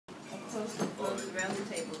around the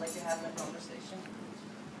table like you're having a conversation.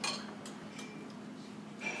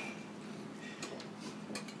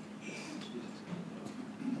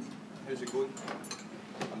 How's it going?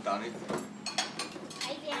 I'm Danny.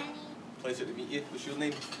 Hi, Danny. Pleasure to meet you. What's your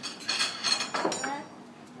name? Isabella.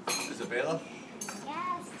 Isabella?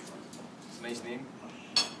 Yes. It's a nice name.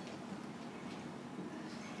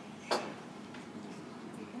 Thank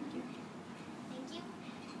you.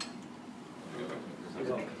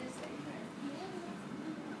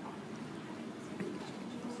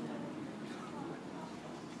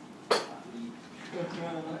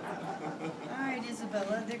 Alright,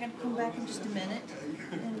 Isabella, they're going to come back in just a minute,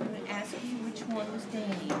 and I'm going to ask you which one was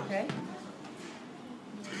Danny, okay?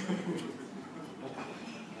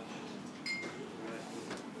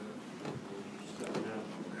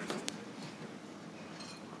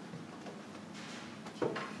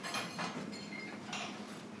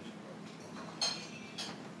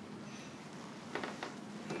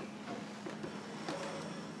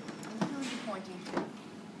 Who are you pointing to?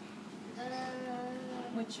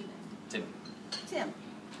 What's your name? Tim. Tim.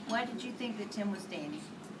 Why did you think that Tim was Danny?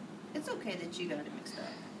 It's okay that you got it mixed up.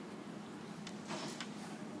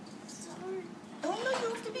 Sorry. Oh, no, you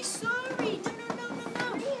have to be sorry. No, no, no, no,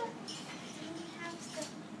 no. We have some.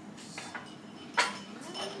 I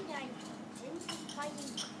didn't find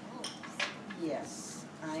any clothes. Yes,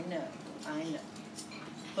 I know, I know.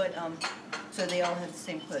 But, so they all have the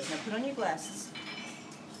same clothes. Now put on your glasses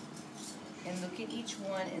and look at each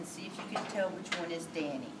one and see if you can tell which one is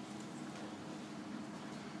Danny.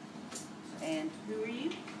 And who are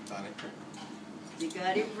you? Danny. You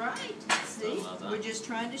got it right. See? Well done. We're just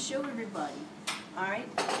trying to show everybody. All right?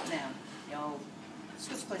 Now, y'all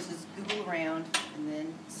switch places, Google around, and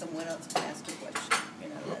then someone else can ask a question. You're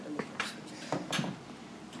not allowed to look first.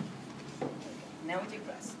 Okay. Now with your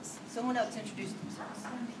glasses. Someone else introduce themselves.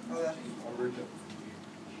 Oh, yeah. I'm Rupert.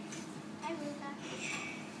 Hi, Ruka.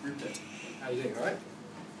 Rupert. How you doing, alright?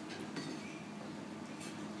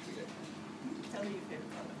 Tell me your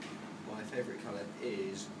favorite color. My favourite colour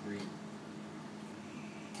is green.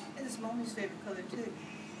 And it's Mommy's favorite color too.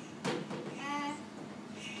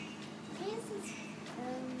 His is,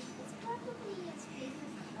 it's probably his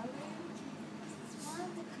favorite color. It's one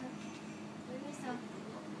of the colors of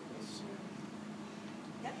the shoe.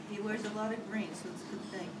 Yep, he wears a lot of green, so it's a good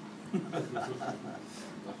thing.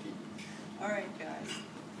 Lucky. All right, guys.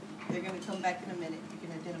 They're going to come back in a minute. You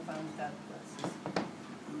can identify them without the glasses.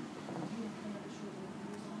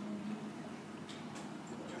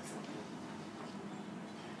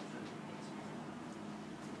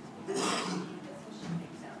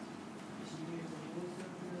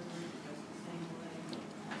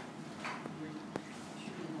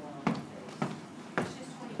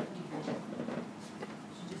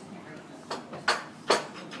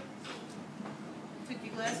 Took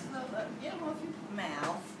your glasses off? Get them off your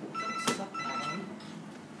mouth. Don't suck on them.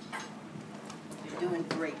 You're doing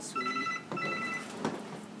great, sweetie.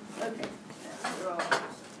 Okay. Now they're all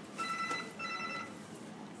yours.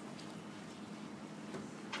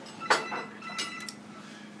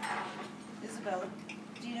 Isabella,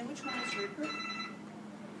 do you know which one is Rupert?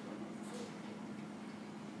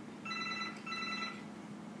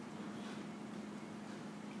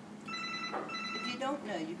 If you don't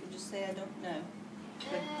know, you can just say, I don't know.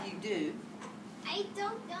 But you do. I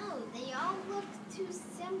don't know. They all look too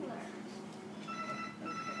similar.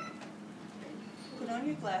 Okay. Put on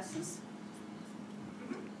your glasses.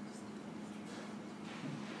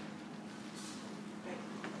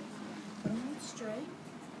 Put them straight.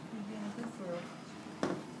 You're being a good girl.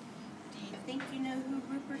 Do you think you know who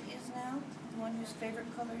Rupert is now? The one whose favorite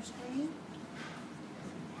color is green?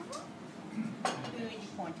 Who are you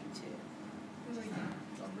pointing to? Who are you?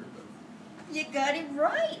 I'm Rupert. You got it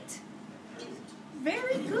right.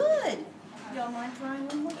 Very good. Y'all mind trying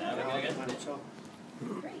one more time?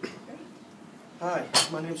 Great, great. Hi,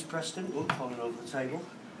 my name's Preston. Oh, falling over the table.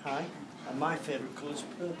 Hi. And my favourite colour is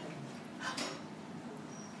purple.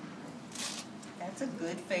 That's a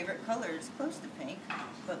good favorite color. It's close to pink,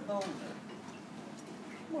 but bolder.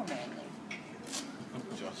 More manly.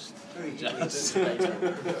 Just. Very Just.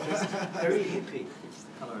 hippie. Very hippie. It's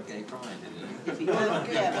the colour of gay pride, isn't it?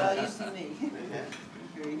 Hippie. Yeah, well, you see me.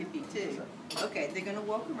 Very hippie too. Okay, they're going to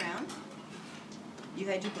walk around. You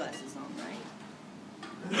had your glasses on, right?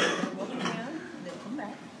 They're going to walk around, and they'll come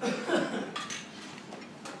back.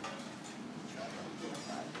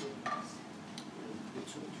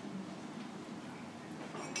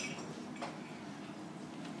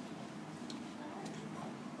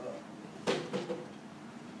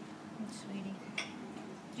 Sweetie,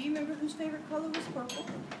 do you remember whose favorite color was purple?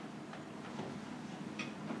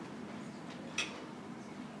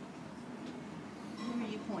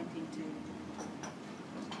 pointing to?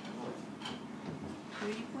 Who are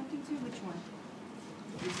you pointing to? Which one?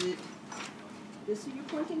 Is it this who you're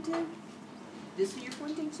pointing to? This who you're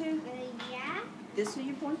pointing to? Yeah. This who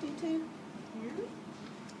you're pointing to?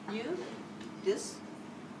 You? This?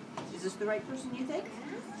 Is this the right person you think?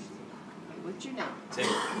 Okay, what's your name?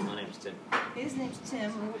 Tim. My name's Tim. His name's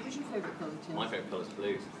Tim. And what was your favorite color, Tim? My favourite colour's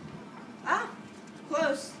blue. Ah,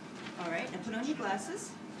 close. All right, now put on your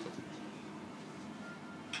glasses.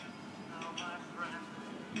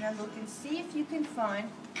 Now look and see if you can find.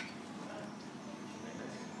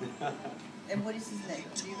 And what is his name?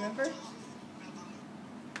 Do you remember? Do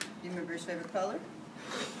you remember his favorite color?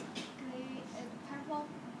 Green and purple.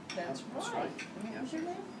 That's That's right. right. And what was your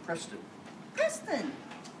name? Preston. Preston.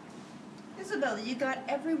 Isabella, you got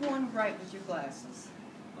everyone right with your glasses.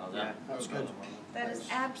 Well Yeah, done. that's good. That is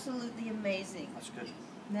absolutely amazing. That's good.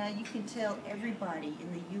 Now you can tell everybody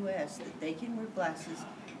in the U.S. that they can wear glasses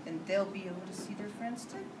and they'll be able to see their friends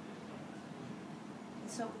too.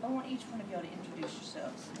 So I want each one of y'all to introduce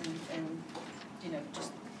yourselves and you know,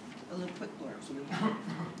 just a little quick blurb. So we can...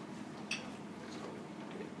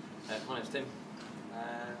 My name's Tim.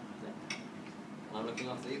 Yeah. I'm looking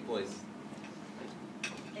after you boys.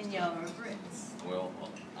 And y'all are Brits. Well,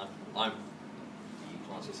 I'm. You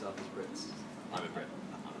class yourself as Brits. I'm a Brit.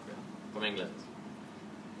 From England.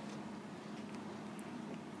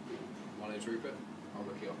 My name's Rupert. I'm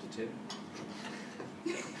looking after Tim.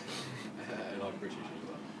 And I'm British as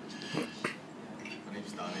well. My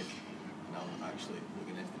name's Danny. And I'm actually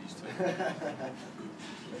looking after these two.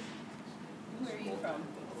 Where are you from?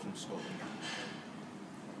 From Scotland.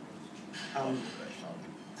 Um,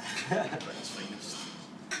 Britain's finest.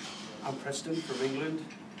 I'm Preston from England,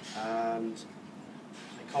 and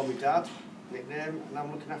they call me Dad, nickname, and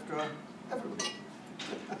I'm looking after everybody.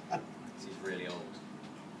 He's really old.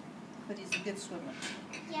 But he's a good swimmer.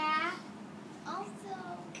 Yeah. Also,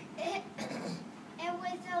 it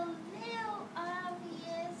was a little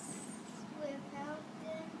obvious without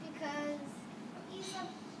him because he's a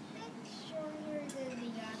bit shorter than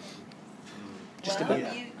the others. Just a Well,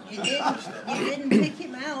 bit. you didn't pick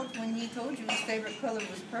him out when he told you his favorite color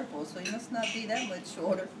was purple, so he must not be that much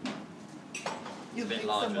shorter. You a bit picked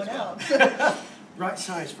larger someone as well. else. Right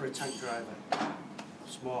size for a tank driver.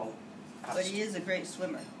 Small. Fast. But he is a great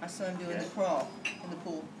swimmer. I saw him doing the crawl in the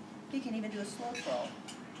pool. He can even do a slow crawl.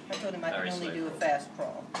 I told him I Very can only slow do a crawl. fast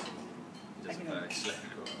crawl. He does a I can- very slow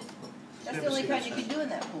crawl. That's Never the only seen kind this you one. can do in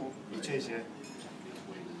that pool. It is, yeah.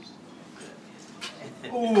 Show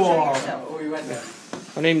Oh, yourself. Oh, you went there.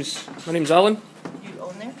 My name's Alan. You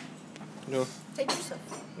own there? No, Take yourself.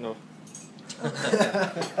 no.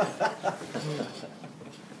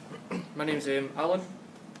 My name's Alan,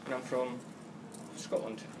 and I'm from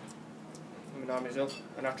Scotland. I'm in Army's Hill,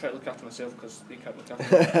 and I try to look after myself because they can't look after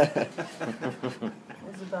me.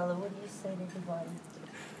 Isabella, what do you say to everybody?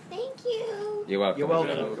 Thank you. You're welcome. You're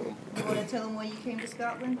welcome. You want to tell them why you came to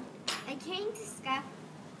Scotland? I came to Scotland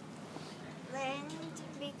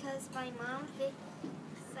because my mom thinks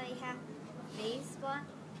I have face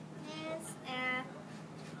blindness and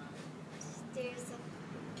there's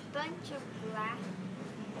a bunch of black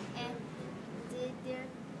and there's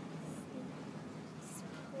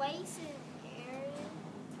place in area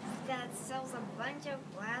that sells a bunch of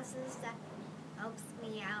glasses that helps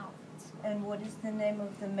me out. And what is the name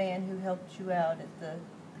of the man who helped you out at the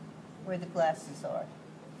where the glasses are?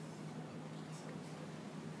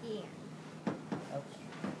 Yeah. Okay.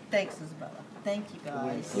 Thanks, Isabella. Thank you,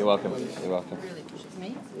 guys. You're welcome. You're welcome. Really appreciate it.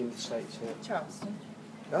 Me? in the States, yeah. Charleston.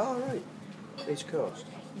 Oh, right. East Coast.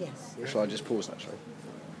 Yes. Shall I just pause that, sorry?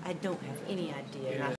 I don't have any idea. and I